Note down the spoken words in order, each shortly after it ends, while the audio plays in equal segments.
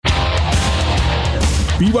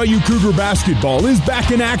BYU Cougar basketball is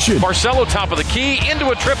back in action. Barcelo top of the key,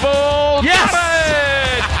 into a triple. Yes! Got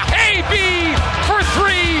it! AB for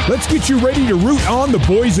three. Let's get you ready to root on the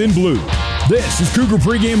boys in blue. This is Cougar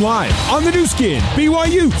Pregame Live on the new skin,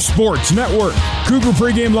 BYU Sports Network. Cougar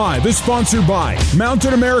Pregame Live is sponsored by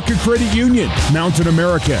Mountain America Credit Union. Mountain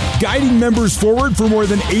America, guiding members forward for more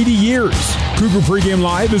than 80 years. Cougar Pregame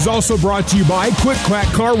Live is also brought to you by Quick Quack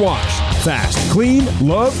Car Wash. Fast, clean,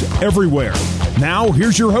 loved everywhere. Now,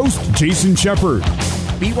 here's your host, Jason Shepard.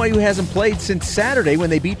 BYU hasn't played since Saturday when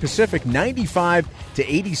they beat Pacific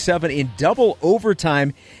 95-87 in double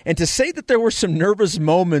overtime. And to say that there were some nervous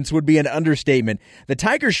moments would be an understatement. The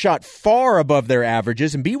Tigers shot far above their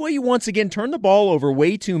averages, and BYU once again turned the ball over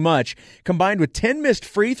way too much. Combined with 10 missed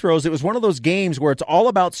free throws, it was one of those games where it's all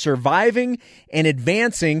about surviving and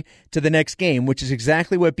advancing to the next game, which is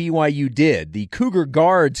exactly what BYU did. The Cougar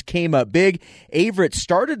guards came up big. Averett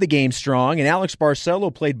started the game strong, and Alex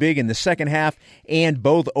Barcelo played big in the second half and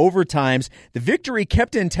both overtimes. The victory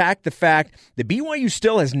kept intact the fact that BYU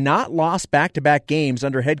still has not lost back-to-back games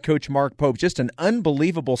under head coach Mark Pope. Just an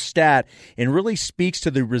unbelievable stat, and really speaks to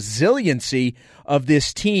the resiliency of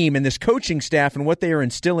this team and this coaching staff and what they are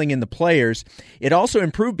instilling in the players. It also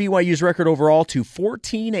improved BYU's record overall to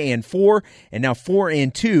 14-4 and now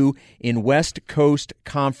 4-2 in West Coast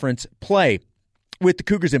Conference play. With the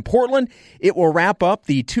Cougars in Portland, it will wrap up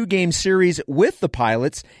the two-game series with the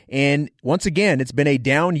Pilots. And once again, it's been a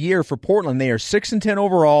down year for Portland. They are 6-10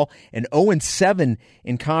 overall and 0-7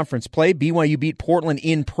 in conference play. BYU beat Portland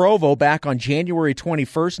in Provo back on January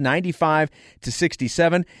 21st,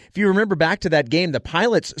 95-67. If you remember back to that game, the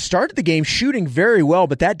Pilots started the game shooting very well,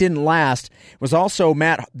 but that didn't last. It was also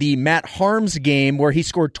the Matt Harms game where he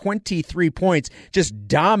scored 23 points, just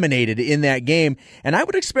dominated in that game. And I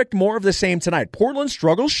would expect more of the same tonight. Portland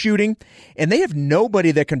struggles shooting, and they have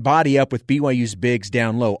nobody that can body up with BYU's bigs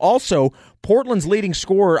down low. Also, Portland's leading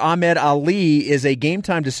scorer, Ahmed Ali, is a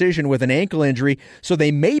game-time decision with an ankle injury, so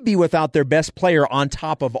they may be without their best player on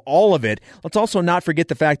top of all of it. Let's also not forget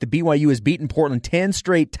the fact that BYU has beaten Portland 10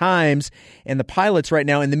 straight times, and the Pilots right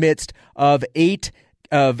now in the midst of eight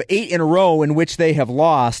in a row in which they have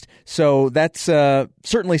lost. So that's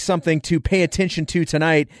certainly something to pay attention to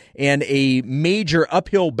tonight, and a major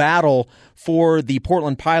uphill battle for the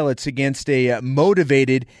Portland Pilots against a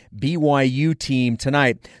motivated BYU team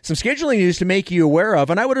tonight. Some scheduling news to make you aware of,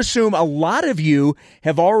 and I would assume a lot of you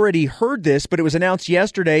have already heard this, but it was announced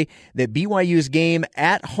yesterday that BYU's game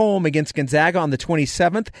at home against Gonzaga on the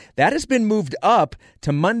 27th, that has been moved up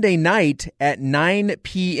to Monday night at 9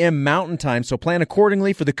 p.m. Mountain Time. So plan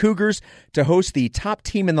accordingly for the Cougars to host the top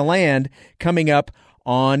team in the land coming up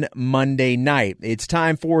on Monday night. It's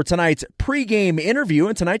time for tonight's pregame interview,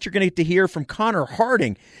 and tonight you're going to get to hear from Connor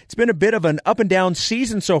Harding. It's been a bit of an up-and-down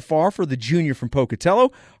season so far for the junior from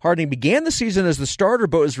Pocatello. Harding began the season as the starter,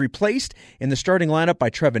 but was replaced in the starting lineup by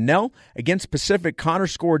Trevin Nell. Against Pacific, Connor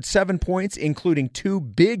scored 7 points, including 2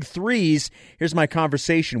 big threes. Here's my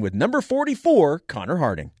conversation with number 44, Connor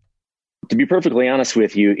Harding. To be perfectly honest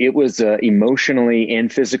with you, it was emotionally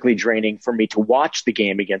and physically draining for me to watch the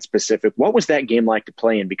game against Pacific. What was that game like to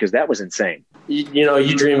play in? Because that was insane.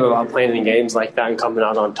 You dream about playing in games like that and coming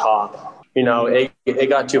out on top. It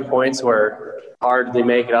got 2 points where hard to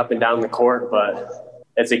make it up and down the court, but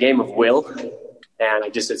it's a game of will, and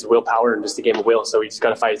it's willpower and just a game of will. So we just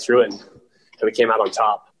got to fight through it, and we came out on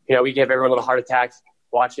top. We gave everyone a little heart attack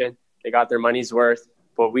watching. They got their money's worth,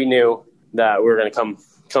 but we knew that we were going to come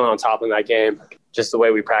on top in that game, just the way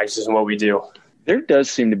we practice and what we do. There does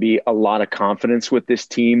seem to be a lot of confidence with this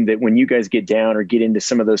team that when you guys get down or get into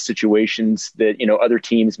some of those situations that, other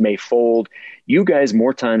teams may fold, you guys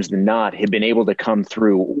more times than not have been able to come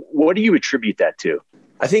through. What do you attribute that to?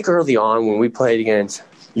 I think early on when we played against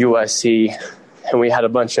USC and we had a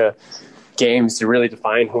bunch of games to really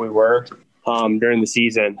define who we were during the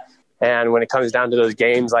season. And when it comes down to those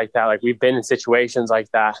games like that, like we've been in situations like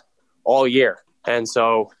that all year. And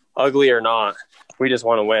so, ugly or not, we just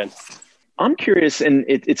want to win. I'm curious, and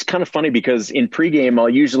it's kind of funny because in pregame, I'll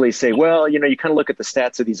usually say, well, you kind of look at the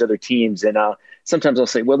stats of these other teams, and sometimes I'll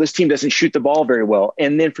say, well, this team doesn't shoot the ball very well.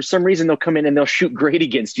 And then for some reason, they'll come in and they'll shoot great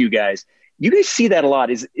against you guys. You guys see that a lot.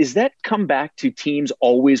 Is that come back to teams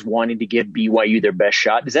always wanting to give BYU their best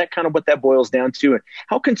shot? Is that kind of what that boils down to? And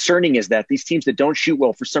how concerning is that? These teams that don't shoot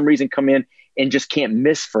well for some reason come in and just can't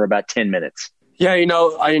miss for about 10 minutes. Yeah,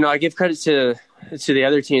 I give credit to the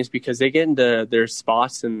other teams because they get into their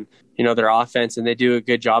spots and, their offense, and they do a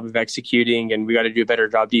good job of executing, and we got to do a better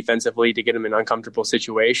job defensively to get them in uncomfortable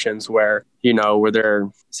situations where, where they're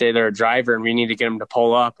a driver and we need to get them to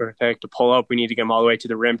pull up, or if they have to pull up, we need to get them all the way to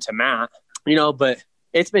the rim to Matt, but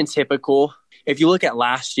it's been typical. if you look at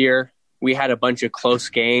last year, we had a bunch of close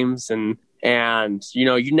games and you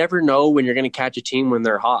know, you never know when you're going to catch a team when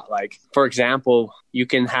they're hot. Like, for example, you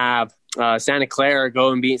can have Santa Clara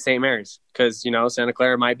go and beat St. Mary's because, you know, Santa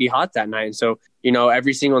Clara might be hot that night. And so, you know,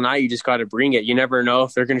 every single night you just got to bring it. You never know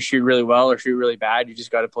if they're going to shoot really well or shoot really bad. You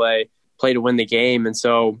just got to play to win the game. And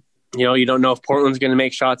so, you know, you don't know if Portland's going to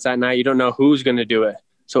make shots that night. You don't know who's going to do it.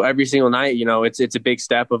 So every single night, you know, it's a big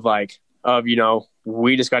step of you know,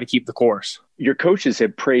 we just got to keep the course. Your coaches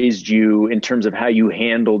have praised you in terms of how you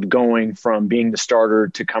handled going from being the starter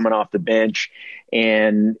to coming off the bench.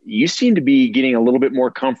 And you seem to be getting a little bit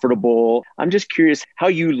more comfortable. I'm just curious how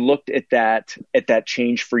you looked at that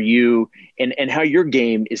change for you and how your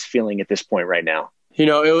game is feeling at this point right now. You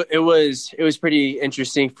know, it was pretty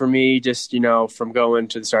interesting for me, just, you know, from going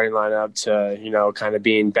to the starting lineup to, you know, kind of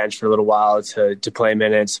being benched for a little while to play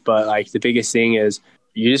minutes. But like the biggest thing is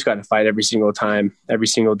you just got to fight every single time, every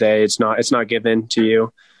single day. It's not given to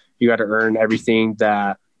you. You got to earn everything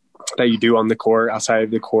that you do on the court, outside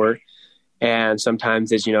of the court. And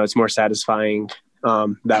sometimes it's, you know, it's more satisfying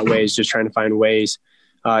that way, is just trying to find ways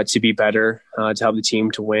to be better, to help the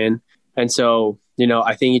team to win. And so, you know,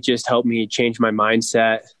 I think it just helped me change my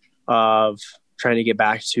mindset of trying to get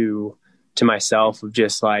back to myself, of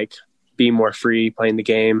just like being more free, playing the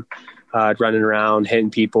game, running around,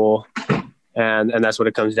 hitting people. And that's what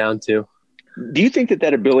it comes down to. Do you think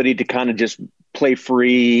that ability to kind of just play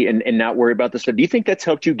free and not worry about this stuff, do you think that's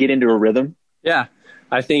helped you get into a rhythm? Yeah,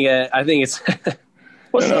 I think it's.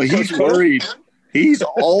 He's worried. He's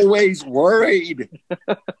always worried.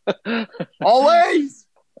 Always.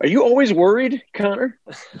 Are you always worried, Connor?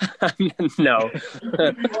 No.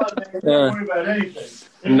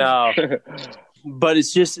 No. But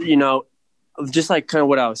it's just, you know, just like kind of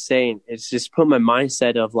what I was saying, it's just put my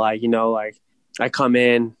mindset of like, you know, like I come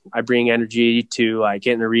in, I bring energy to like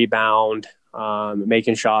getting a rebound,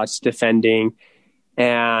 making shots, defending.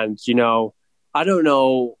 And, you know, I don't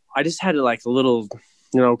know. I just had like a little,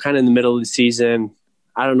 you know, kind of in the middle of the season.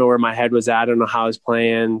 I don't know where my head was at. I don't know how I was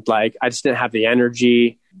playing. Like, I just didn't have the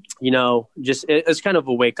energy, you know, just it's kind of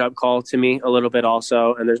a wake up call to me a little bit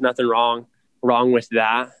also. And there's nothing wrong with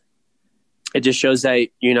that. It just shows that,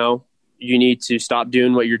 you know, you need to stop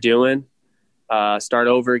doing what you're doing, start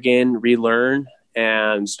over again, relearn,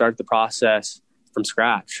 and start the process from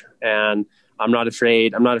scratch. And I'm not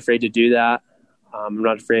afraid to do that. I'm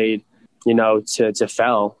not afraid, you know, to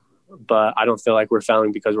fail, but I don't feel like we're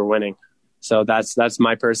failing because we're winning. So that's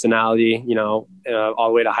my personality, you know, all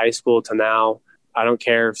the way to high school to now. I don't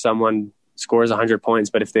care if someone scores 100 points,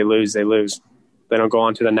 but if they lose, they lose. They don't go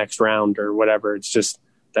on to the next round or whatever. It's just,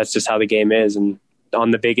 that's just how the game is. And on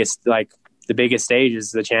the biggest stage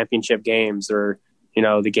is the championship games, or, you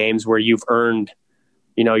know, the games where you've earned,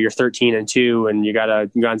 you know, you're 13-2 and you got a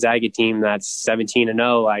Gonzaga team that's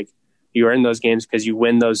 17-0. Like, you earn those games because you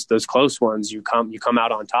win those close ones. You come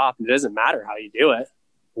out on top. It doesn't matter how you do it.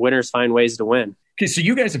 Winners find ways to win. Okay, so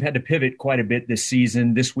you guys have had to pivot quite a bit this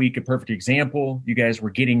season. This week, a perfect example. You guys were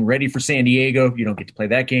getting ready for San Diego. You don't get to play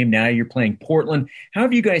that game. Now you're playing Portland. How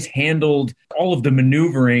have you guys handled all of the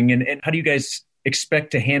maneuvering, and how do you guys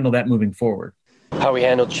expect to handle that moving forward? How we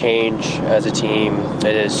handle change as a team,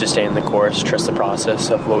 it is just staying the course, trust the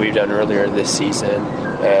process of what we've done earlier this season,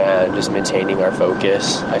 and just maintaining our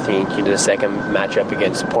focus. I think, you know, the second matchup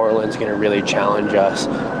against Portland is going to really challenge us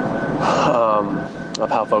of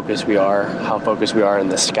how focused we are in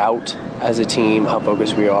the scout as a team, how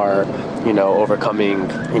focused we are, you know, overcoming,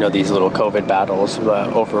 you know, these little COVID battles.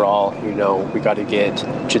 But overall, you know, we got to get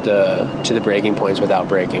to the breaking points without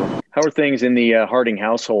breaking. How are things in the Harding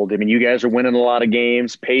household? I mean, you guys are winning a lot of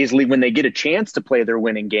games. Paisley, when they get a chance to play, they're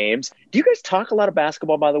winning games. Do you guys talk a lot of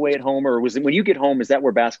basketball, by the way, at home? Or was it when you get home, is that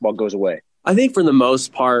where basketball goes away? I think for the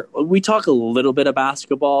most part, we talk a little bit of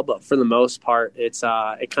basketball, but for the most part, it's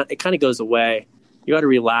it kind of goes away. You got to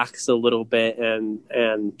relax a little bit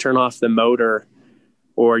and turn off the motor,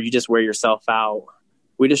 or you just wear yourself out.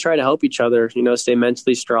 We just try to help each other, you know, stay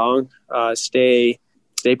mentally strong, stay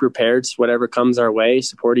prepared to whatever comes our way,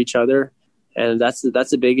 support each other. And that's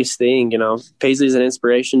the biggest thing, you know. Paisley's an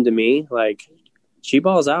inspiration to me. Like, she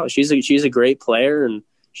balls out. She's a great player, and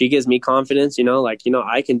she gives me confidence, you know, like, you know,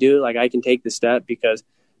 I can do it. Like, I can take the step because,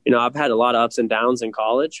 you know, I've had a lot of ups and downs in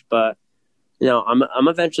college, but, you know, I'm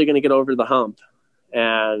eventually going to get over the hump,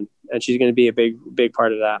 and she's going to be a big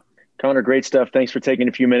part of that. Connor, great stuff. Thanks for taking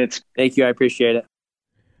a few minutes. Thank you. I appreciate it.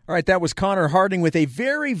 All right, that was Connor Harding with a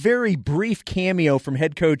very, very brief cameo from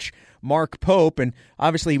head coach Mark Pope. And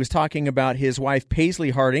obviously he was talking about his wife,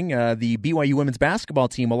 Paisley Harding. The BYU women's basketball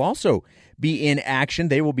team will also be in action.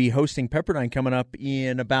 They will be hosting Pepperdine coming up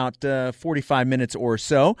in about 45 minutes or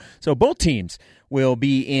so. So both teams will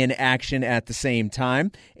be in action at the same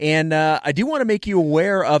time. And I do want to make you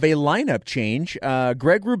aware of a lineup change.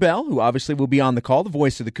 Greg Wrubell, who obviously will be on the call, the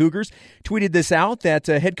voice of the Cougars, tweeted this out that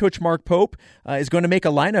head coach Mark Pope is going to make a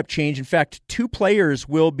lineup change. In fact, 2 players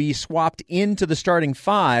will be swapped into the starting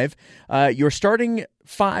 5. Your starting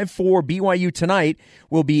 5 for BYU tonight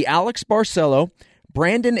will be Alex Barcelo,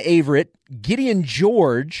 Brandon Averett, Gideon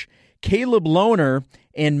George, Caleb Lohner,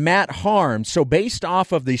 and Matt Harms. So based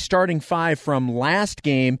off of the starting 5 from last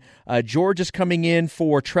game, George is coming in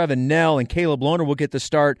for Trevin Nell, and Caleb Lohner will get the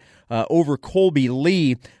start over Colby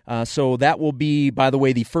Lee. So that will be, by the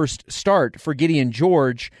way, the first start for Gideon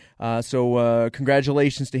George. So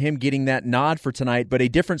congratulations to him getting that nod for tonight, but a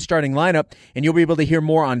different starting lineup, and you'll be able to hear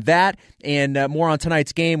more on that and more on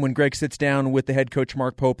tonight's game when Greg sits down with the head coach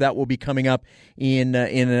Mark Pope. That will be coming up in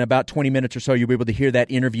about 20 minutes or so. You'll be able to hear that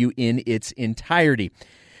interview in its entirety.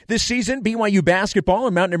 This season, BYU Basketball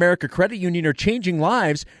and Mountain America Credit Union are changing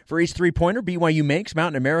lives. For each three-pointer BYU makes,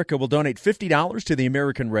 Mountain America will donate $50 to the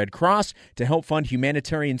American Red Cross to help fund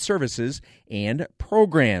humanitarian services and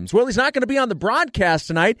programs. Well, he's not going to be on the broadcast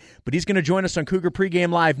tonight, but he's going to join us on Cougar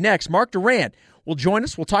Pregame Live next. Mark Durrant will join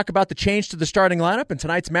us. We'll talk about the change to the starting lineup and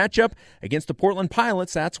tonight's matchup against the Portland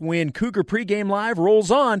Pilots. That's when Cougar Pregame Live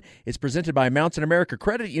rolls on. It's presented by Mountain America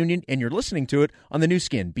Credit Union, and you're listening to it on the new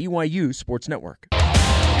skin, BYU Sports Network.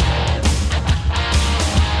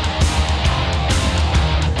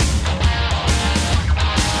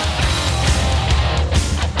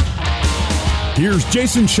 Here's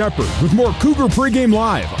Jason Shepard with more Cougar Pregame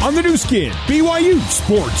Live on the new skin, BYU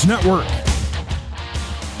Sports Network.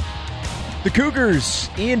 The Cougars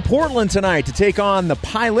in Portland tonight to take on the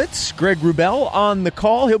Pilots. Greg Wrubell on the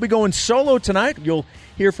call. He'll be going solo tonight. You'll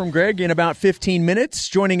hear from Greg in about 15 minutes.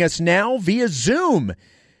 Joining us now via Zoom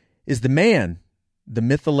is the man, the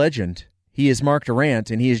myth, the legend. He is Mark Durrant,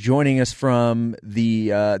 and he is joining us from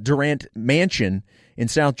the Durrant Mansion in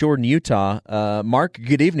South Jordan, Utah. Mark,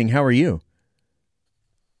 good evening. How are you?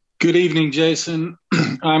 Good evening, Jason.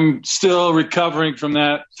 I'm still recovering from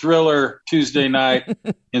that thriller Tuesday night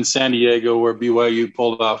in San Diego where BYU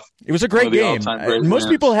pulled off. It was a great game. Most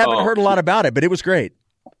people haven't heard a lot about it, but it was great.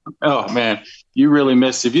 Oh, man, you really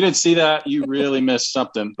missed it. If you didn't see that, you really missed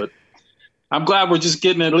something. But I'm glad we're just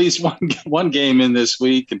getting at least one game in this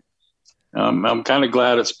week. And I'm kind of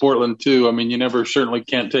glad it's Portland, too. I mean, you never certainly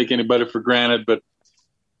can't take anybody for granted, but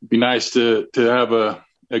it'd be nice to have a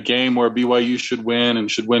game where BYU should win and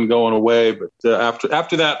should win going away. But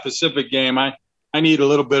after that Pacific game, I need a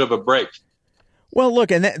little bit of a break. Well,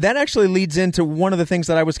 look, and that actually leads into one of the things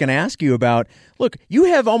that I was going to ask you about. Look, you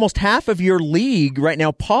have almost half of your league right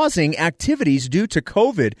now pausing activities due to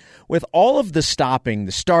COVID. With all of the stopping,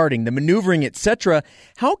 the starting, the maneuvering, etc.,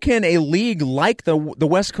 how can a league like the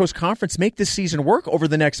West Coast Conference make this season work over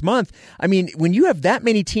the next month? I mean, when you have that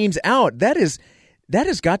many teams out, that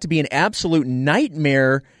has got to be an absolute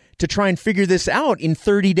nightmare to try and figure this out in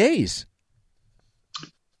 30 days.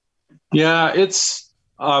 Yeah, it's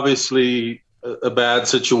obviously a bad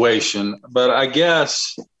situation, but I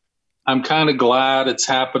guess I'm kind of glad it's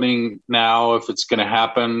happening now if it's going to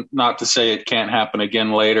happen. Not to say it can't happen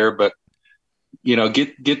again later, but,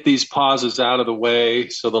 get these pauses out of the way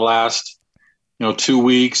so the last, 2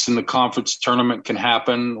 weeks in the conference tournament can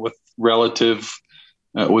happen with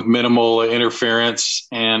with minimal interference.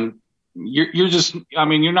 And you're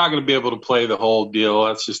not going to be able to play the whole deal.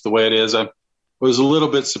 That's just the way it is. I was a little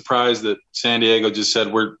bit surprised that San Diego just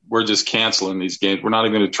said, we're just canceling these games. We're not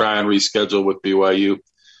even going to try and reschedule with BYU,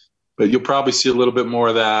 but you'll probably see a little bit more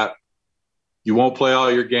of that. You won't play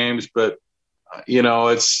all your games, but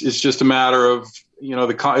it's just a matter of,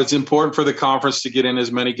 it's important for the conference to get in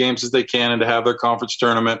as many games as they can and to have their conference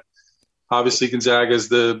tournament. Obviously Gonzaga is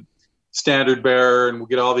the standard bearer and will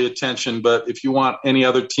get all the attention. But if you want any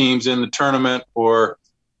other teams in the tournament or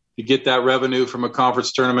you get that revenue from a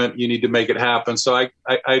conference tournament, you need to make it happen. So I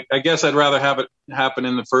guess I'd rather have it happen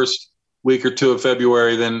in the first week or two of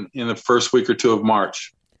February than in the first week or two of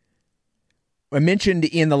March. I mentioned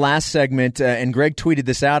in the last segment, and Greg tweeted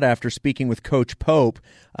this out after speaking with Coach Pope,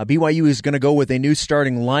 BYU is going to go with a new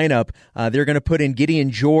starting lineup. They're going to put in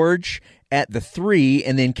Gideon George at the 3,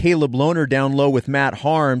 and then Caleb Lohner down low with Matt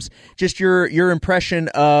Harms. Just your impression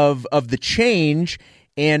of the change,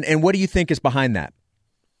 and what do you think is behind that?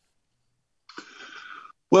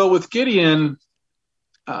 Well, with Gideon,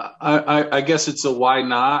 I guess it's a why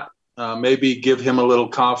not. Maybe give him a little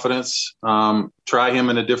confidence. Try him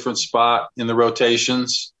in a different spot in the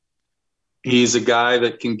rotations. He's a guy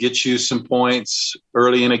that can get you some points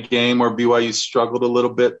early in a game where BYU struggled a little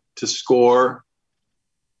bit to score.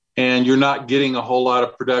 And you're not getting a whole lot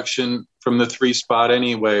of production from the 3 spot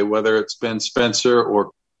anyway, whether it's been Spencer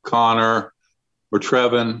or Connor or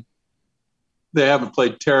Trevin. They haven't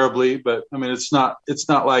played terribly, but I mean, it's not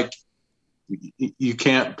like you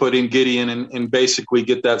can't put in Gideon and basically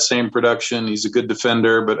get that same production. He's a good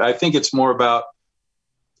defender, but I think it's more about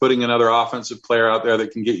putting another offensive player out there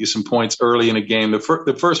that can get you some points early in a game.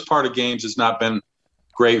 The first part of games has not been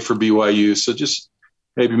great for BYU, so just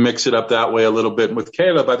maybe mix it up that way a little bit. And with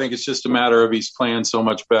Caleb, I think it's just a matter of he's playing so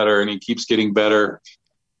much better and he keeps getting better.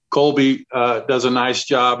 Colby does a nice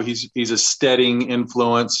job. He's a steadying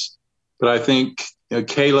influence, but I think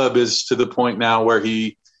Caleb is to the point now where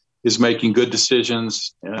he is making good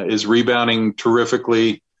decisions, is rebounding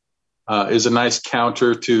terrifically, is a nice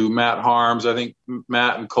counter to Matt Harms. I think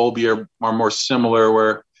Matt and Colby are more similar,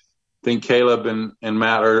 where I think Caleb and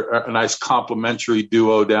Matt are a nice complementary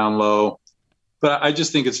duo down low. But I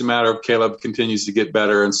just think it's a matter of Caleb continues to get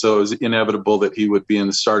better, and so it's inevitable that he would be in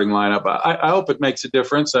the starting lineup. I hope it makes a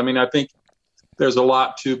difference. I mean, I think there's a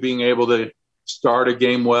lot to being able to start a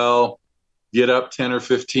game well, get up 10 or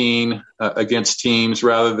 15 against teams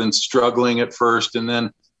rather than struggling at first, and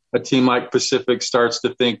then a team like Pacific starts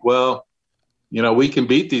to think, well, we can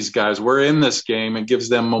beat these guys. We're in this game, and gives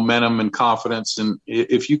them momentum and confidence. And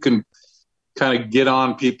if you can kind of get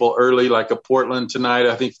on people early, like a Portland tonight,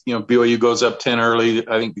 I think, BYU goes up 10 early.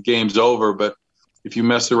 I think the game's over. But if you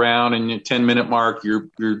mess around and 10-minute mark, you're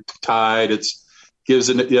tied. It gives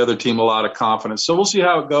the other team a lot of confidence. So we'll see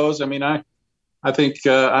how it goes. I mean, I think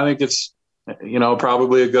it's,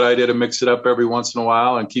 probably a good idea to mix it up every once in a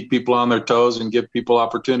while and keep people on their toes and give people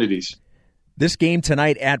opportunities. This game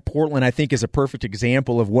tonight at Portland, I think, is a perfect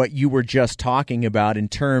example of what you were just talking about in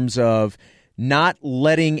terms of not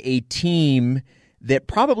letting a team that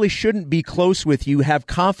probably shouldn't be close with you have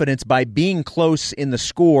confidence by being close in the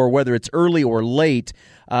score, whether it's early or late.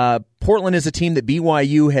 Portland is a team that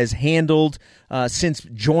BYU has handled since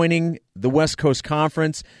joining the West Coast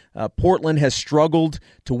Conference. Portland has struggled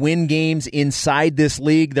to win games inside this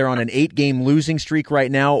league. They're on an 8-game losing streak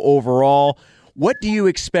right now overall. What do you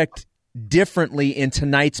expect differently in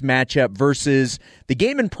tonight's matchup versus the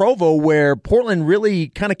game in Provo, where Portland really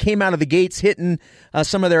kind of came out of the gates hitting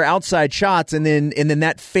some of their outside shots, and then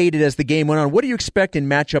that faded as the game went on? What do you expect in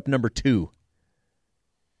matchup number 2?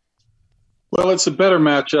 Well, it's a better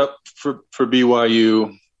matchup for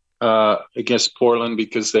BYU against Portland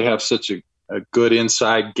because they have such a good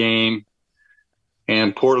inside game,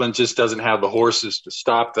 and Portland just doesn't have the horses to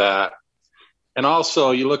stop that. And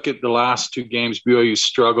also, you look at the last 2 games, BYU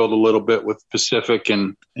struggled a little bit with Pacific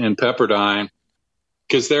and Pepperdine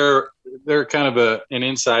because they're kind of an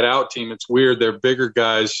inside-out team. It's weird. Their bigger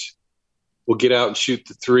guys will get out and shoot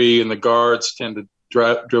the 3, and the guards tend to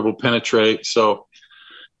dribble penetrate. So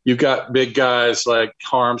you've got big guys like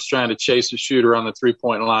Harms trying to chase a shooter on the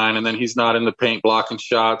 3-point line, and then he's not in the paint blocking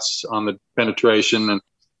shots on the penetration. And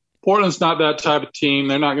Portland's not that type of team.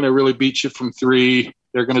 They're not going to really beat you from 3.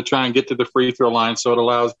 They're going to try and get to the free throw line, so it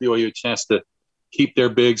allows BYU a chance to keep their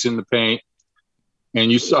bigs in the paint.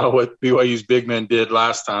 And you saw what BYU's big men did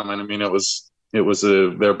last time, and I mean it was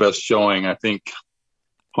their best showing. I think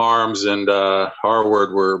Harms and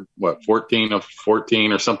Harward were 14 of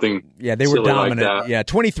 14 or something. Yeah, they were dominant. Like that. Yeah,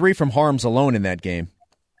 23 from Harms alone in that game.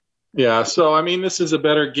 Yeah, so I mean this is a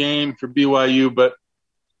better game for BYU, but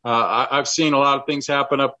I've seen a lot of things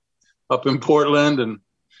happen up in Portland, and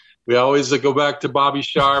we always go back to Bobby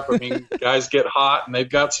Sharp. I mean, guys get hot, and they've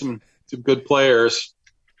got some good players.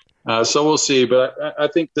 So we'll see. But I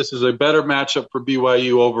think this is a better matchup for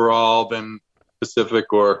BYU overall than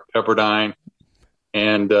Pacific or Pepperdine.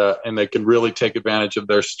 And they can really take advantage of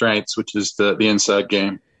their strengths, which is the inside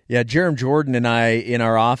game. Yeah, Jerem Jordan and I in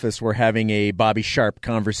our office were having a Bobby Sharp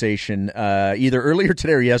conversation either earlier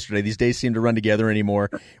today or yesterday. These days seem to run together anymore.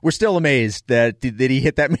 We're still amazed that he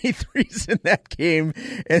hit that many threes in that game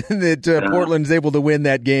and that Portland's able to win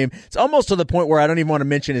that game. It's almost to the point where I don't even want to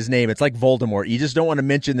mention his name. It's like Voldemort. You just don't want to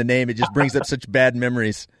mention the name. It just brings up such bad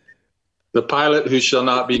memories. The pilot who shall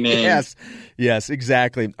not be named. Yes,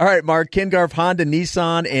 exactly. All right, Mark, Kengarf, Honda,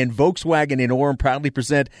 Nissan, and Volkswagen in Orem proudly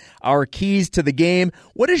present our keys to the game.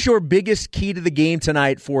 What is your biggest key to the game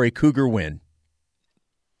tonight for a Cougar win?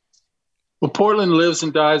 Well, Portland lives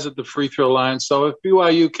and dies at the free throw line, so if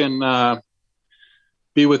BYU can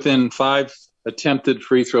be within 5 attempted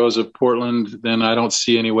free throws of Portland, then I don't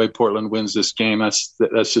see any way Portland wins this game. That's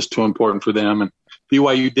just too important for them. And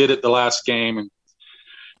BYU did it the last game, and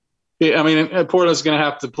I mean, Portland's going to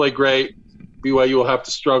have to play great BYU will have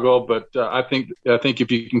to struggle, but I think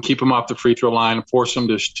if you can keep them off the free throw line and force them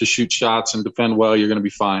to shoot shots and defend well, you're going to be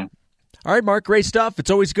fine. All right, Mark, great stuff.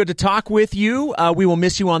 It's always good to talk with you. We will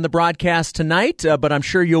miss you on the broadcast tonight, but I'm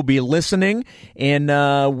sure you'll be listening, and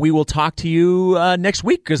we will talk to you next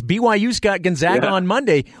week because BYU's got Gonzaga on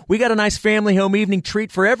Monday. We got a nice family home evening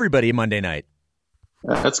treat for everybody Monday night.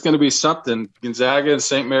 That's going to be something. Gonzaga and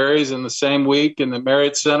St. Mary's in the same week in the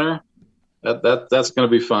Marriott Center. That's going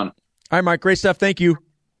to be fun. All right, Mark, great stuff. Thank you.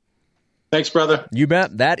 Thanks, brother. You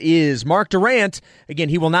bet. That is Mark Durrant. Again,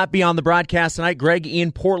 he will not be on the broadcast tonight. Greg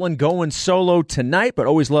in Portland going solo tonight, but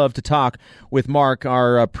always love to talk with Mark.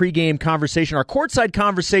 Our pregame conversation, our courtside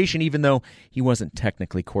conversation, even though he wasn't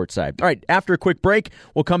technically courtside. All right, after a quick break,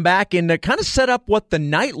 we'll come back and kind of set up what the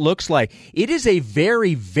night looks like. It is a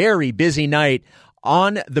very, very busy night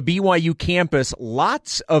on the BYU campus.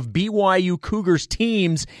 Lots of BYU Cougars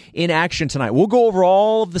teams in action tonight. We'll go over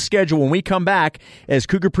all of the schedule when we come back as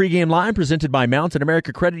Cougar Pregame Live presented by Mountain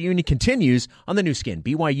America Credit Union continues on the new skin,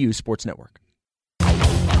 BYU Sports Network.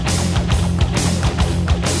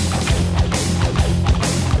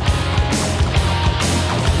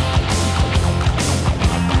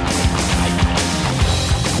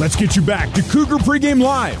 Let's get you back to Cougar Pregame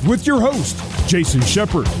Live with your host, Jason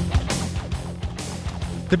Shepard.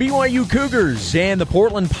 The BYU Cougars and the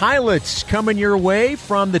Portland Pilots coming your way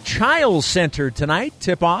from the Chiles Center tonight.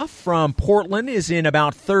 Tip-off from Portland is in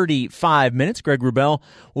about 35 minutes. Greg Wrubell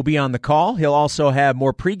will be on the call. He'll also have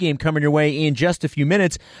more pregame coming your way in just a few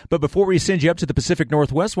minutes. But before we send you up to the Pacific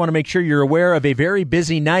Northwest, want to make sure you're aware of a very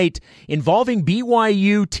busy night involving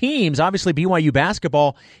BYU teams. Obviously, BYU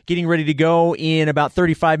basketball getting ready to go in about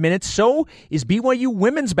 35 minutes. So is BYU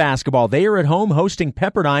women's basketball. They are at home hosting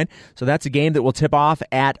Pepperdine. So that's a game that will tip off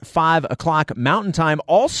at 5 o'clock Mountain Time.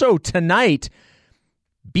 Also tonight,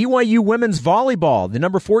 BYU women's volleyball, the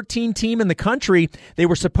number 14 team in the country. They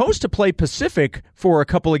were supposed to play Pacific for a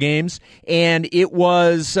couple of games, and it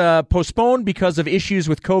was postponed because of issues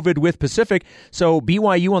with COVID with Pacific. So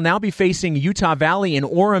BYU will now be facing Utah Valley in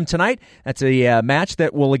Orem tonight. That's a match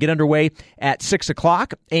that will get underway at 6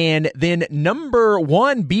 o'clock. And then number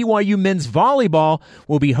 1 BYU men's volleyball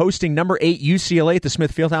will be hosting number 8 UCLA at the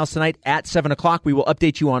Smith Fieldhouse tonight at 7 o'clock. We will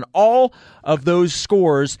update you on all of those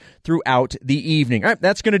scores throughout the evening. All right,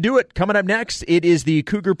 that's going to do it. Coming up next, it is the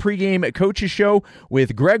Cougar Pregame Coaches Show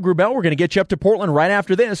with Greg Wrubell. We're going to get you up to Portland right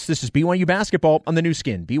after this. This is BYU basketball on the new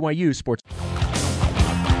skin, BYU Sports.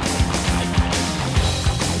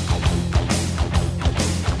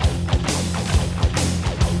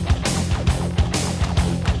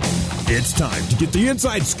 It's time to get the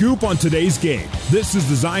inside scoop on today's game. This is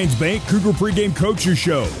the Zions Bank Cougar Pregame Coaches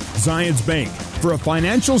Show. Zions Bank. For a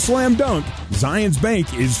financial slam dunk, Zions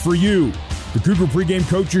Bank is for you. The Cougar Pregame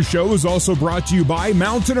Coaches Show is also brought to you by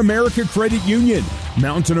Mountain America Credit Union.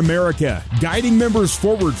 Mountain America, guiding members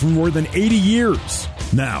forward for more than 80 years.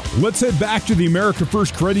 Now, let's head back to the America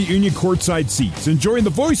First Credit Union courtside seats and join the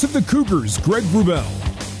voice of the Cougars, Greg Wrubell.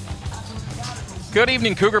 Good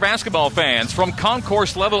evening, Cougar basketball fans. From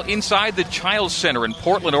concourse level inside the Chiles Center in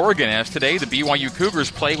Portland, Oregon, as today the BYU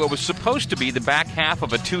Cougars play what was supposed to be the back half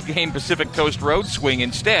of a 2-game Pacific Coast road swing.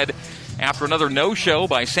 Instead, after another no-show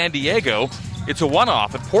by San Diego, it's a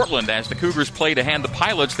one-off at Portland as the Cougars play to hand the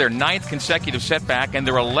Pilots their 9th consecutive setback and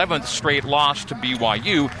their 11th straight loss to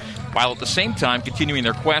BYU, while at the same time continuing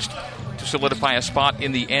their quest to solidify a spot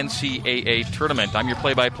in the NCAA tournament. I'm your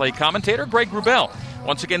play-by-play commentator, Greg Wrubell.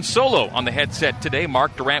 Once again, solo on the headset today.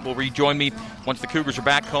 Mark Durrant will rejoin me once the Cougars are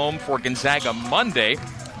back home for Gonzaga Monday.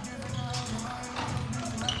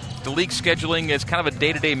 The league scheduling is kind of a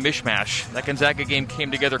day-to-day mishmash. That Gonzaga game came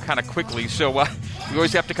together kind of quickly, so we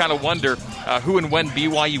always have to kind of wonder who and when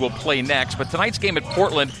BYU will play next. But tonight's game at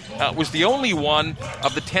Portland was the only one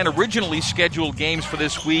of the 10 originally scheduled games for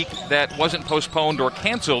this week that wasn't postponed or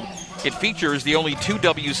canceled. It features the only 2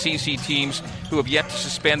 WCC teams who have yet to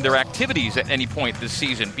suspend their activities at any point this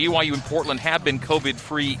season. BYU and Portland have been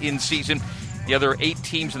COVID-free in season. The other 8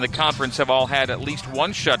 teams in the conference have all had at least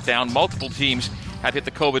one shutdown. Multiple teams have hit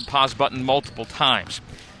the COVID pause button multiple times.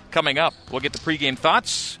 Coming up, we'll get the pregame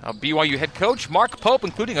thoughts of BYU head coach Mark Pope,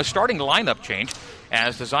 including a starting lineup change,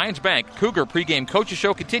 as the Zions Bank Cougar Pregame Coaches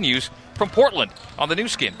Show continues from Portland on the new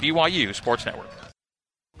skin, BYU Sports Network.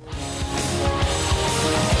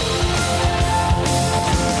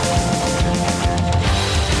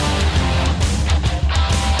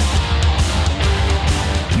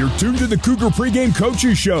 You're tuned to the Cougar Pregame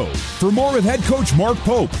Coaches Show. For more with head coach Mark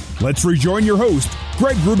Pope, let's rejoin your host,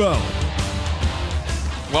 Greg Wrubell.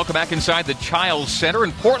 Welcome back inside the Childs Center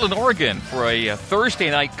in Portland, Oregon for a Thursday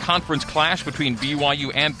night conference clash between BYU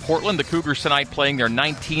and Portland. The Cougars tonight playing their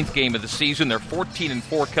 19th game of the season. They're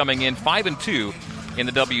 14-4 coming in, 5-2 in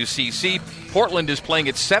the WCC. Portland is playing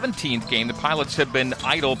its 17th game. The Pilots have been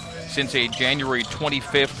idle since a January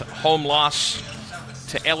 25th home loss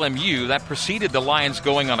to LMU. That preceded the Lions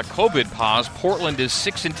going on a COVID pause. Portland is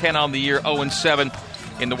 6-10 on the year,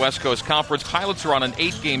 0-7 in the West Coast Conference. Pilots are on an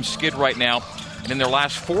 8-game skid right now. And in their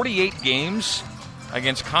last 48 games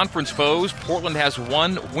against conference foes, Portland has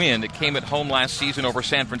one win. It came at home last season over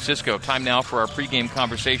San Francisco. Time now for our pregame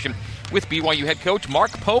conversation with BYU head coach Mark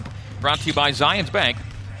Pope, brought to you by Zions Bank.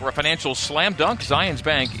 For a financial slam dunk, Zions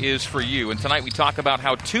Bank is for you. And tonight we talk about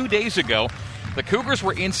how 2 days ago, the Cougars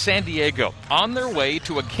were in San Diego on their way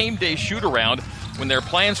to a game day shoot-around when their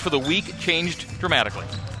plans for the week changed dramatically.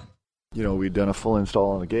 You know, we'd done a full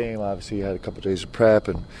install on the game. Obviously, had a couple of days of prep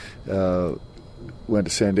and went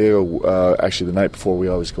to San Diego. Actually, the night before, we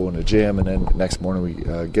always go in the gym, and then next morning we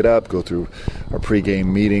get up, go through our pregame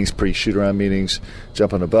meetings, pre-shoot-around meetings,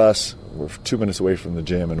 jump on a bus. We're 2 minutes away from the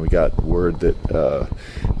gym, and we got word that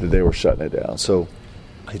they were shutting it down. So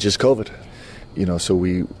it's just COVID. You know, so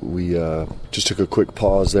we just took a quick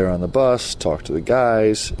pause there on the bus, talked to the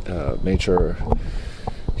guys, made sure,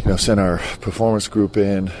 sent our performance group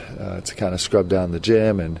in to kind of scrub down the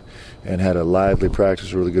gym and had a lively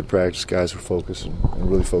practice, really good practice. Guys were focused and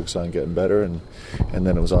really focused on getting better, and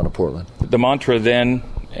then it was on to Portland. The mantra then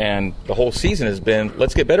and the whole season has been,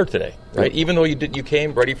 let's get better today, right? Even though you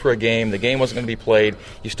came ready for a game, the game wasn't going to be played,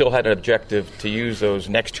 you still had an objective to use those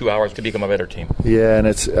next 2 hours to become a better team. Yeah, and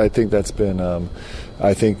I think that's been,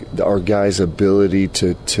 I think our guys' ability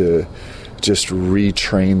to just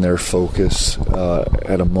retrain their focus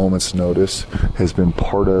at a moment's notice has been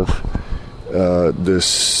part of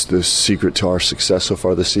this secret to our success so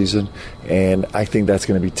far this season, and I think that's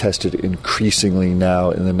going to be tested increasingly now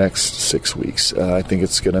in the next 6 weeks. I think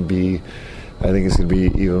it's going to be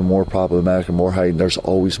even more problematic and more heightened. There's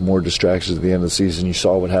always more distractions at the end of the season. You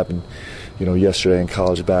saw what happened, yesterday in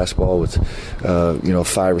college basketball with, 5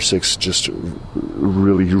 or 6 just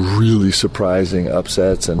really, really surprising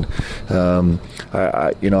upsets. And,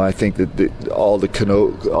 I think that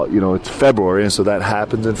it's February, and so that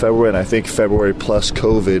happens in February. And I think February plus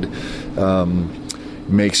COVID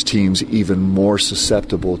makes teams even more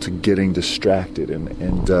susceptible to getting distracted.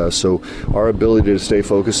 And so our ability to stay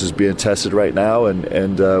focused is being tested right now, and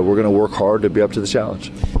we're going to work hard to be up to the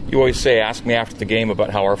challenge. You always say, ask me after the game about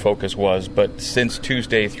how our focus was, but since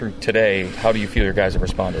Tuesday through today, how do you feel your guys have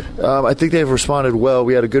responded? I think they've responded well.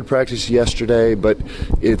 We had a good practice yesterday, but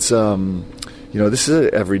it's this is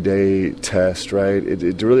an everyday test, right?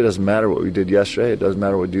 It really doesn't matter what we did yesterday. It doesn't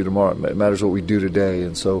matter what we do tomorrow. It matters what we do today.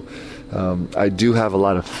 And so I do have a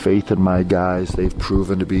lot of faith in my guys. They've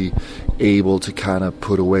proven to be able to kind of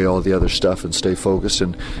put away all the other stuff and stay focused,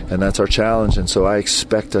 and that's our challenge. And so I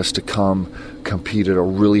expect us to compete at a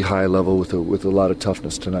really high level with a lot of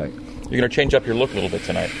toughness tonight. You're going to change up your look a little bit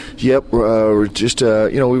tonight. Yep, we're just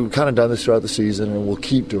we've kind of done this throughout the season, and we'll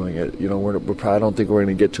keep doing it. I don't think we're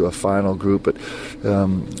going to get to a final group, but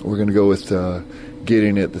we're going to go with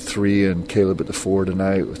Gideon at the 3 and Caleb at the 4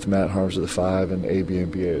 tonight, with Matt Harms at the 5 and AB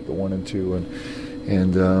and BA at the 1 and 2,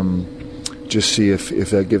 and just see if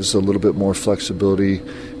that gives us a little bit more flexibility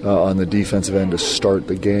on the defensive end to start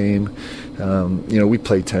the game. We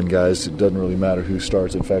play 10 guys. It doesn't really matter who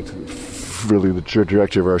starts. In fact, really the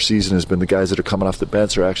trajectory of our season has been the guys that are coming off the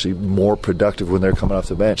bench are actually more productive when they're coming off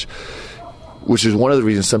the bench, which is one of the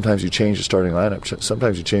reasons sometimes you change the starting lineup.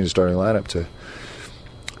 Sometimes you change the starting lineup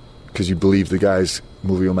because you believe the guys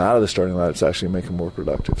moving them out of the starting lineup is actually make them more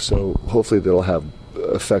productive. So hopefully that'll have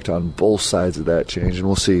effect on both sides of that change, and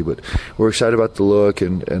we'll see. But we're excited about the look,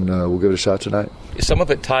 and we'll give it a shot tonight. Is some of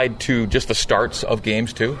it tied to just the starts of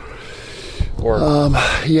games too? Or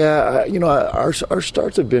our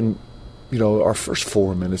starts have been, our first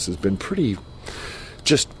 4 minutes has been pretty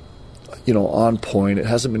just on point. It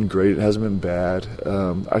hasn't been great. It hasn't been bad.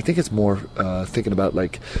 I think it's more thinking about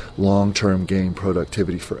like long-term game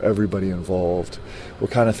productivity for everybody involved. We're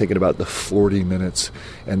kind of thinking about the 40 minutes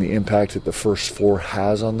and the impact that the first 4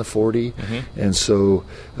 has on the 40. Mm-hmm. And so,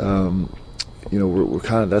 we're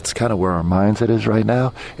kind of, that's kind of where our mindset is right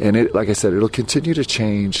now. And it, like I said, it'll continue to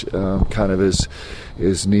change kind of as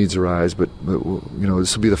needs arise. But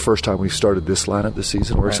this will be the first time we've started this lineup this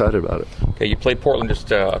season. We're excited about it. Okay, you played Portland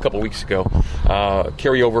just a couple weeks ago.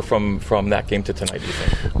 Carry over from that game to tonight, do you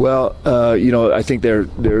think? Well, I think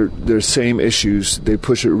they're same issues. They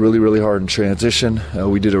push it really, really hard in transition.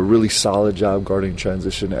 We did a really solid job guarding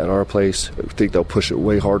transition at our place. I think they'll push it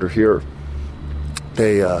way harder here.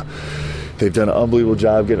 They they've done an unbelievable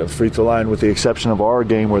job getting a free throw line, with the exception of our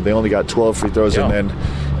game where they only got 12 free throws, and then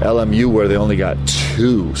LMU where they only got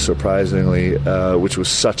 2, surprisingly, which was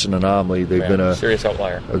such an anomaly. They've been a serious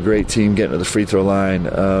outlier, a great team getting to the free throw line.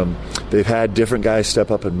 They've had different guys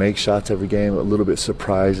step up and make shots every game, a little bit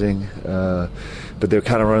surprising. But they're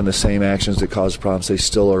kind of running the same actions that cause problems. They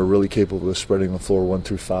still are really capable of spreading the floor 1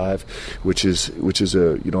 through 5, which is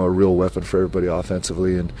a a real weapon for everybody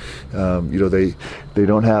offensively. And they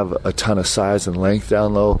don't have a ton of size and length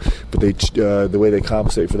down low, but the way they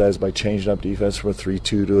compensate for that is by changing up defense from a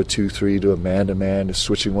 3-2 to a 2-3 to a man-to-man, to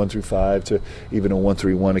switching 1 through 5 to even a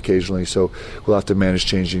 1-3-1 occasionally. So we'll have to manage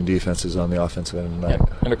changing defenses on the offensive end tonight.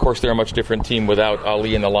 And of course, they're a much different team without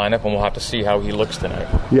Ali in the lineup, and we'll have to see how he looks tonight.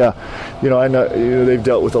 Yeah, I know. They've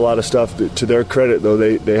dealt with a lot of stuff. To their credit, though,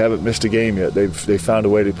 they haven't missed a game yet. They found a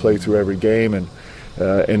way to play through every game, and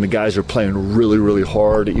the guys are playing really, really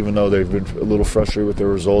hard, even though they've been a little frustrated with their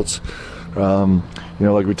results.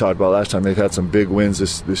 Like we talked about last time, they've had some big wins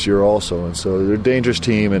this year also, and so they're a dangerous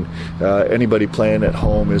team. And anybody playing at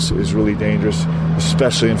home is really dangerous,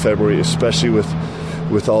 especially in February, especially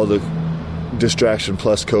with all the distraction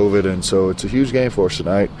plus COVID. And so it's a huge game for us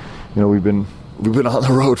tonight. We've been on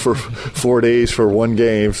the road for 4 days for one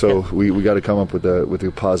game, so we got to come up with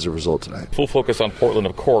a positive result tonight. Full focus on Portland,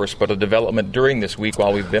 of course, but a development during this week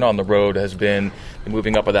while we've been on the road has been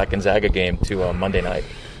moving up of that Gonzaga game to Monday night.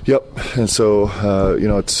 Yep, and so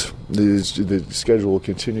it's the schedule will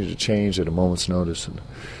continue to change at a moment's notice, and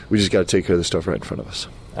we just got to take care of the stuff right in front of us.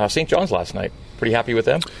 St. John's last night. Pretty happy with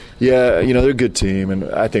them? Yeah, they're a good team, and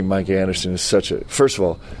I think Mike Anderson is first of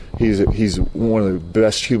all, he's one of the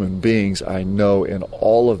best human beings I know in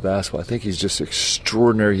all of basketball. I think he's just an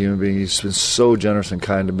extraordinary human being. He's been so generous and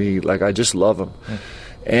kind to me. Like, I just love him.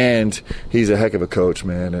 And he's a heck of a coach,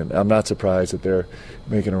 man, and I'm not surprised that they're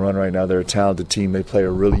making a run right now. They're a talented team. They play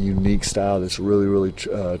a really unique style that's really, really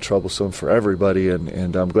troublesome for everybody,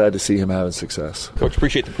 and I'm glad to see him having success. Coach,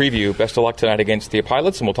 appreciate the preview. Best of luck tonight against the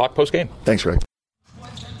Pilots, and we'll talk post-game. Thanks, Greg.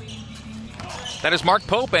 That is Mark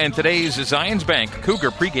Pope and today's Zions Bank Cougar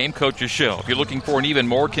pregame coaches show. If you're looking for an even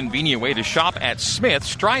more convenient way to shop at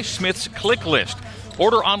Smith's, try Smith's Click List.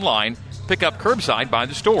 Order online, pick up curbside by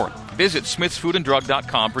the store. Visit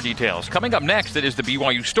smithsfoodanddrug.com for details. Coming up next, it is the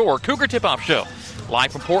BYU Store Cougar Tip-Off Show,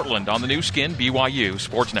 live from Portland on the new Skin BYU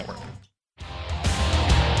Sports Network.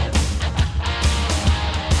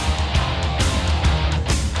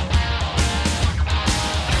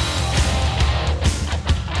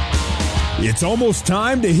 It's almost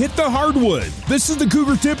time to hit the hardwood. This is the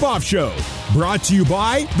Cougar Tip-Off Show, brought to you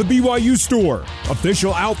by the BYU Store,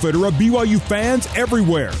 official outfitter of BYU fans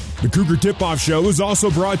everywhere. The Cougar Tip-Off Show is also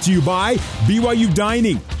brought to you by BYU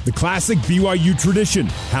Dining, the classic BYU tradition.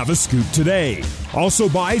 Have a scoop today. Also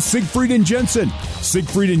by Siegfried & Jensen.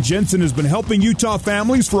 Siegfried & Jensen has been helping Utah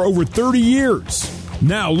families for over 30 years.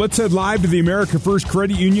 Now, let's head live to the America First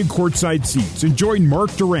Credit Union courtside seats and join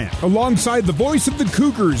Mark Durrant alongside the voice of the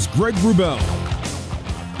Cougars, Greg Wrubell.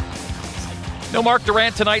 No Mark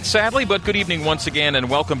Durrant tonight, sadly, but good evening once again, and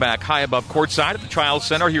welcome back high above courtside at the Chiles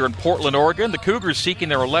Center here in Portland, Oregon. The Cougars seeking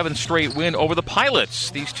their 11th straight win over the Pilots.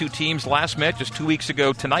 These two teams last met just 2 weeks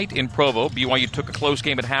ago tonight in Provo. BYU took a close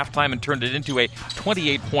game at halftime and turned it into a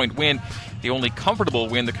 28-point win. The only comfortable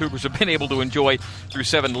win the Cougars have been able to enjoy through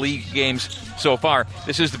 7 league games so far.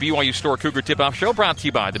 This is the BYU Store Cougar Tip-Off Show, brought to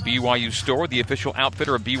you by the BYU Store, the official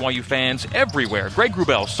outfitter of BYU fans everywhere. Greg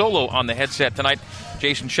Wrubell solo on the headset tonight.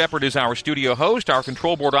 Jason Shepard is our studio host. Our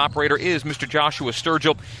control board operator is Mr. Joshua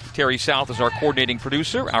Sturgill. Terry South is our coordinating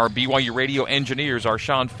producer. Our BYU radio engineers are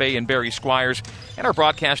Sean Fay and Barry Squires. And our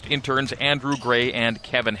broadcast interns, Andrew Gray and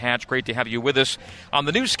Kevin Hatch. Great to have you with us on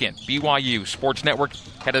the new Skin BYU Sports Network,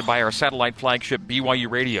 headed by our satellite flagship BYU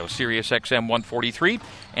Radio, Sirius XM 143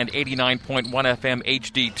 and 89.1 FM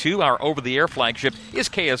HD2. Our over-the-air flagship is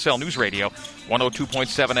KSL News Radio, 102.7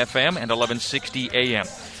 FM and 1160 AM.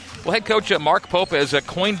 Well, head coach Mark Pope has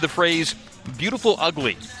coined the phrase beautiful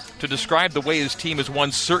ugly to describe the way his team has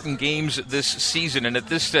won certain games this season. And at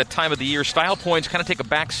this time of the year, style points kind of take a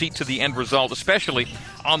back seat to the end result, especially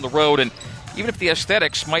on the road. And even if the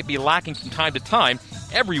aesthetics might be lacking from time to time,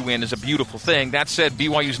 every win is a beautiful thing. That said,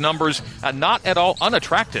 BYU's numbers not at all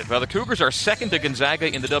unattractive. The Cougars are second to Gonzaga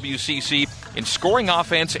in the WCC in scoring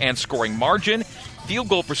offense and scoring margin, field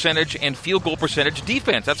goal percentage, and field goal percentage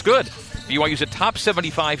defense. That's good. BYU's a top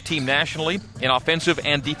 75 team nationally in offensive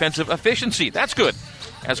and defensive efficiency. That's good.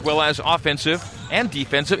 As well as offensive and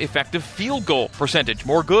defensive effective field goal percentage.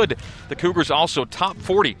 More good. The Cougars also top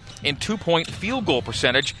 40 in 2-point field goal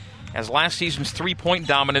percentage as last season's three-point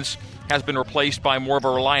dominance has been replaced by more of a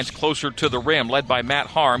reliance closer to the rim, led by Matt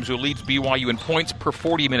Harms, who leads BYU in points per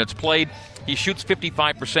 40 minutes played. He shoots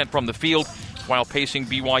 55% from the field while pacing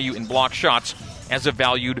BYU in block shots as a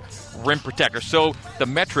valued rim protector. So the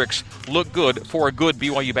metrics look good for a good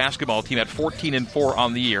BYU basketball team at 14-4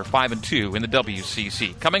 on the year, 5-2 in the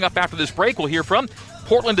WCC. Coming up after this break, we'll hear from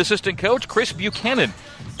Portland assistant coach Chris Buchanan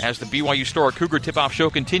as the BYU Store Cougar Tip-Off Show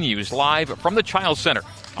continues live from the Chiles Center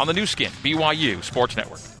on the new skin, BYU Sports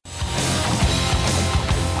Network.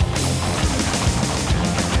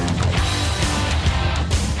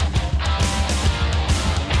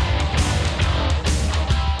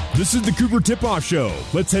 This is the Cougar Tip-Off Show.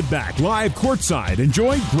 Let's head back live courtside and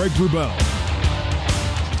join Greg Wrubell.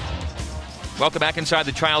 Welcome back inside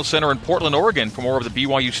the Chiles Center in Portland, Oregon for more of the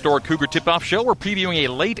BYU Store Cougar Tip-Off Show. We're previewing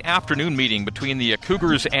a late afternoon meeting between the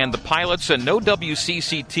Cougars and the Pilots, and no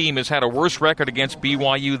WCC team has had a worse record against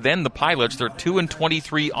BYU than the Pilots. They're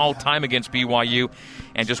 2-23 all-time against BYU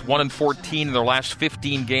and just 1-14 in their last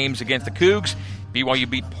 15 games against the Cougs. BYU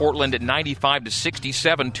beat Portland at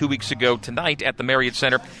 95-67 2 weeks ago tonight at the Marriott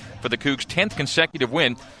Center for the Cougs' 10th consecutive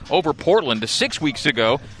win over Portland. 6 weeks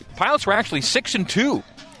ago, Pilots were actually 6-2.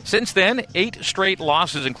 Since then, 8 straight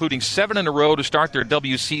losses, including 7 in a row to start their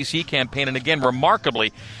WCC campaign. And again,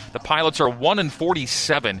 remarkably, the Pilots are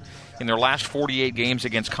 1-47 in their last 48 games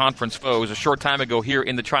against conference foes. A short time ago here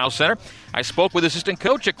in the Chiles Center, I spoke with assistant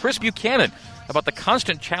coach Chris Buchanan about the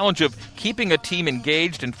constant challenge of keeping a team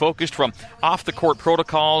engaged and focused from off-the-court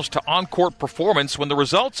protocols to on-court performance when the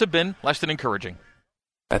results have been less than encouraging.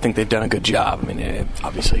 I think they've done a good job. I mean,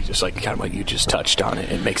 obviously, just like kind of what you just touched on,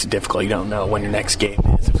 it makes it difficult. You don't know when your next game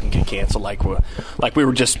is, if it can get canceled, like we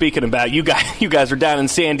were just speaking about. You guys are down in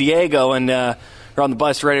San Diego and are on the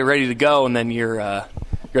bus ready to go, and then you're at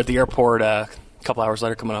the airport a couple hours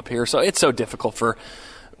later coming up here. So it's so difficult for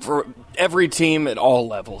every team at all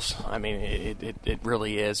levels. I mean, it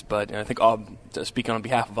really is. But I think, speaking on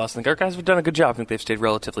behalf of us, I think our guys have done a good job. I think they've stayed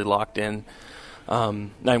relatively locked in. Not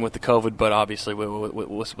even with the COVID, but obviously with a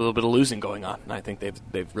little bit of losing going on. And I think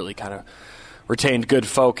they've really kind of retained good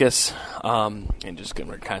focus and just going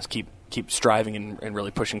to kind of keep striving and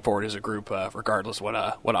really pushing forward as a group, regardless what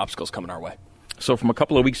obstacles coming our way. So from a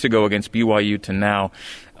couple of weeks ago against BYU to now,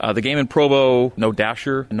 the game in Provo, no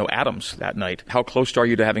Dasher, no Adams that night. How close are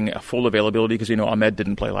you to having a full availability? Because, Ahmed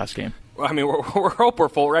didn't play last game. Well, I mean, we're hope we're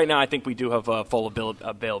full. Right now, I think we do have full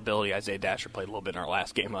availability. Isaiah Dasher played a little bit in our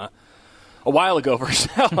last game a while ago versus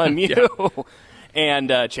LMU. Yeah.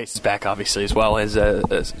 And Chase is back, obviously, as well as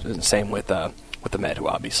same with Ahmed, who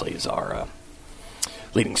obviously is our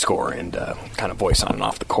leading scorer and kind of voice on and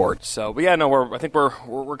off the court. So, but yeah, no, I think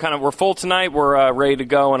we're full tonight. We're ready to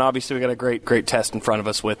go, and obviously we got a great test in front of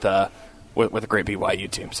us with a great BYU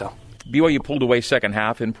team. So. BYU pulled away second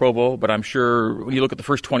half in Provo, but I'm sure when you look at the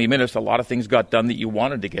first 20 minutes, a lot of things got done that you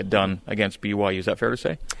wanted to get done against BYU. Is that fair to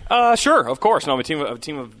say? Sure, of course. No, a team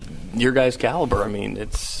of your guys' caliber. I mean,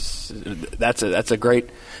 that's a great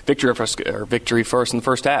victory for us in the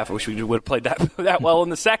first half. I wish we would have played that well in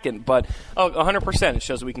the second, but 100%. It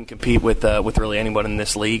shows that we can compete with really anyone in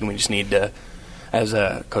this league, and we just need to. As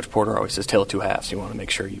Coach Porter always says, tale of two halves. You want to make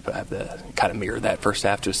sure you have the kind of mirror that first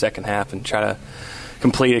half to a second half and try to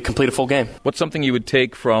complete a full game. What's something you would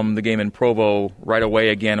take from the game in Provo right away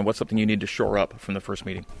again, and what's something you need to shore up from the first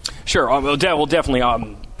meeting? Sure. We'll definitely.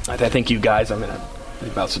 I think you guys. I mean,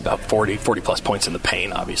 about 40-plus points in the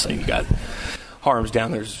paint. Obviously, you got Harms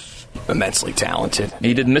down there's immensely talented.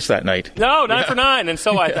 He didn't miss that night. No, 9 for 9, and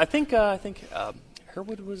so I think.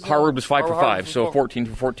 Harvard was 5 for 5, so 14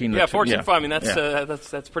 for 14. Yeah, 14 for 5. I mean,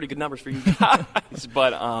 that's pretty good numbers for you guys.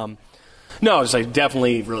 But no, it's like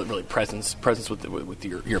definitely really presence with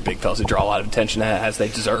your big fellas who draw a lot of attention as they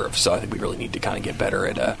deserve. So I think we really need to kind of get better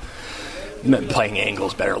at playing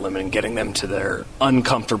angles, better limiting, getting them to their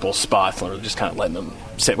uncomfortable spots, and just kind of letting them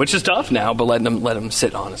sit, which is tough now, but let them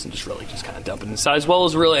sit on us and just really just kind of dump it inside. As well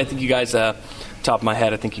as really, I think you guys. Top of my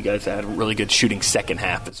head, I think you guys had a really good shooting second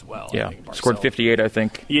half as well. Yeah, scored 58, I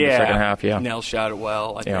think, in the second half. Yeah, Nell shot it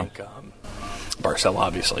well. I think Barcel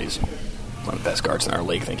obviously is one of the best guards in our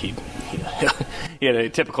league. I think he had a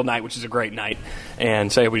typical night, which is a great night.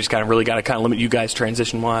 And so we just kind of really got to kind of limit you guys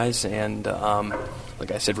transition-wise. And like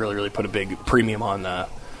I said, really put a big premium on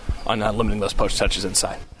not limiting those post touches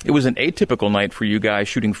inside. It was an atypical night for you guys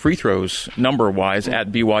shooting free throws number-wise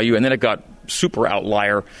at BYU, and then it got super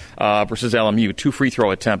outlier versus LMU. 2 free throw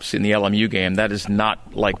attempts in the LMU game. That is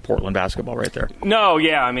not like Portland basketball right there. No,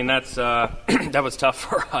 yeah. I mean, that's that was tough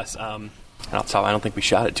for us. And off the top, I don't think we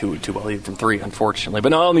shot it too well even from 3, unfortunately. But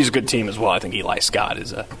no, he's a good team as well. I think Eli Scott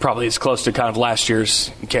is probably as close to kind of last year's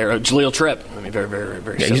Jaleel Tripp. I mean, very, very,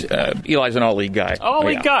 very similar. Eli's an all-league guy.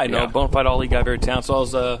 All-league guy. No, bona fide all-league guy, very talented. As well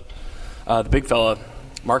as the big fella,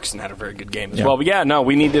 Markson had a very good game as well. But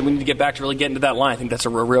we need to get back to really getting to that line. I think that's a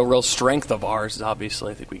real strength of ours.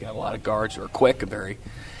 Obviously, I think we got a lot of guards who are quick and very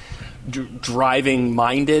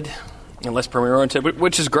driving-minded and less perimeter-oriented,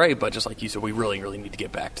 which is great. But just like you said, we really need to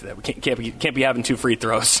get back to that. We can't be having 2 free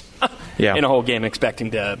throws in a whole game,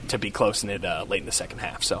 expecting to be close in it late in the second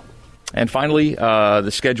half. So. And finally,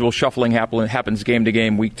 the schedule shuffling happens game to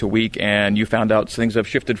game, week to week, and you found out things have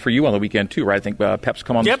shifted for you on the weekend too, right? I think Pep's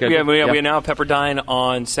come on the schedule. We are now Pepperdine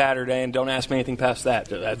on Saturday, and don't ask me anything past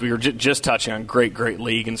that. As we were just touching on, great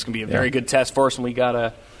league, and it's going to be a very good test for us, and we got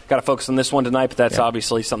to focus on this one tonight, but that's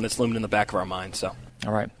obviously something that's looming in the back of our minds. So.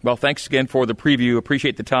 All right. Well, thanks again for the preview.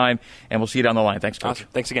 Appreciate the time, and we'll see you down the line. Thanks, Coach. Awesome.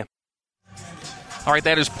 Thanks again. All right,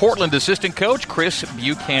 that is Portland assistant coach Chris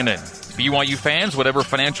Buchanan. BYU fans, whatever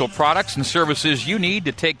financial products and services you need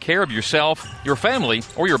to take care of yourself, your family,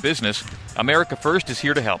 or your business, America First is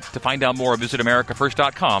here to help. To find out more, visit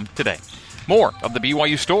AmericaFirst.com today. More of the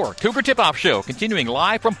BYU Store Cougar Tip-Off Show continuing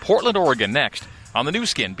live from Portland, Oregon next on the new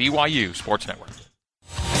skin BYU Sports Network.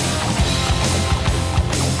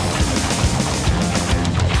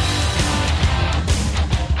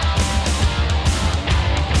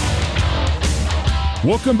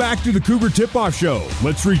 Welcome back to the Cougar Tip-Off Show.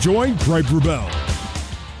 Let's rejoin Craig Rubel.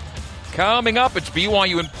 Coming up, it's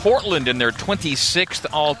BYU in Portland in their 26th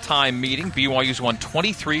all-time meeting. BYU's won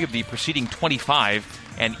 23 of the preceding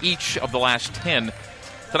 25 and each of the last 10.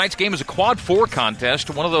 Tonight's game is a Quad 4 contest,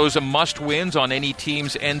 one of those must-wins on any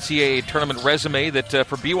team's NCAA tournament resume that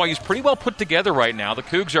for BYU is pretty well put together right now. The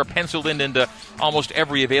Cougs are penciled into almost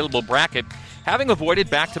every available bracket, having avoided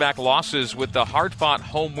back-to-back losses with the hard-fought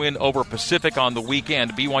home win over Pacific on the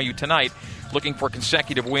weekend. BYU tonight looking for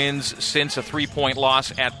consecutive wins since a 3-point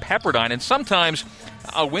loss at Pepperdine, and sometimes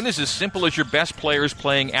a win is as simple as your best players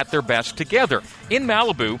playing at their best together. In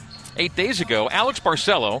Malibu, 8 days ago, Alex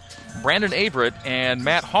Barcelo, Brandon Averett, and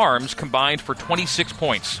Matt Harms combined for 26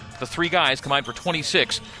 points. The 3 guys combined for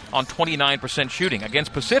 26 on 29% shooting.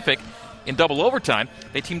 Against Pacific, in double overtime,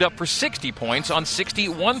 they teamed up for 60 points on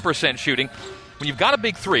 61% shooting. When you've got a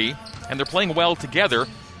big 3 and they're playing well together,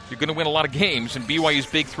 you're going to win a lot of games, and BYU's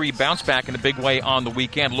big 3 bounced back in a big way on the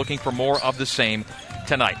weekend, looking for more of the same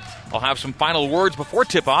tonight. I'll have some final words before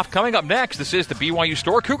tip-off. Coming up next, this is the BYU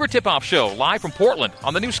Store Cougar Tip-Off Show, live from Portland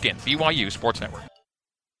on the new skin BYU Sports Network.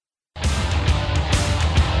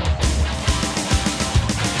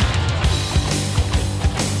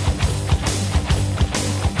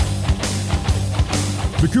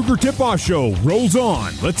 The Cougar Tip-Off Show rolls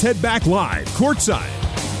on. Let's head back live, courtside.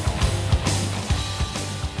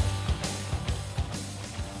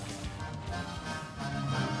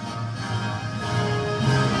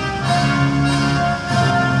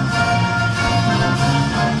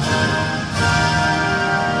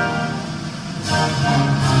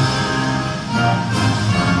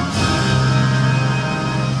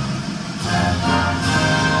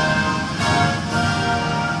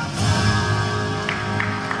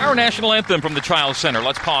 Our national anthem from the Child Center.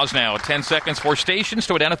 Let's pause now. 10 seconds for stations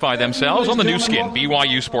to identify themselves on the new skin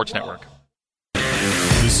BYU Sports Network.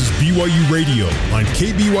 This is BYU Radio on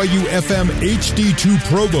KBYU FM HD2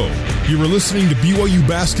 Provo. You are listening to BYU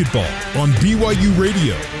Basketball on BYU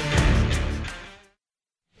Radio.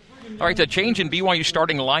 All right, a change in BYU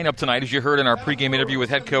starting lineup tonight, as you heard in our pregame interview with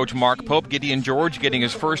head coach Mark Pope. Gideon George getting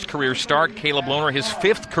his first career start. Caleb Lohner, his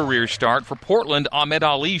 5th career start. For Portland, Ahmed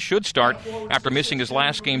Ali should start after missing his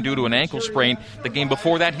last game due to an ankle sprain. The game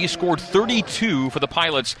before that, he scored 32 for the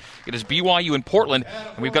Pilots. It is BYU in Portland,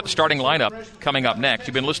 and we've got the starting lineup coming up next.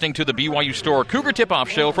 You've been listening to the BYU Store Cougar Tip-Off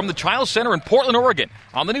Show from the Child Center in Portland, Oregon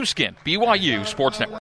on the new skin BYU Sports Network.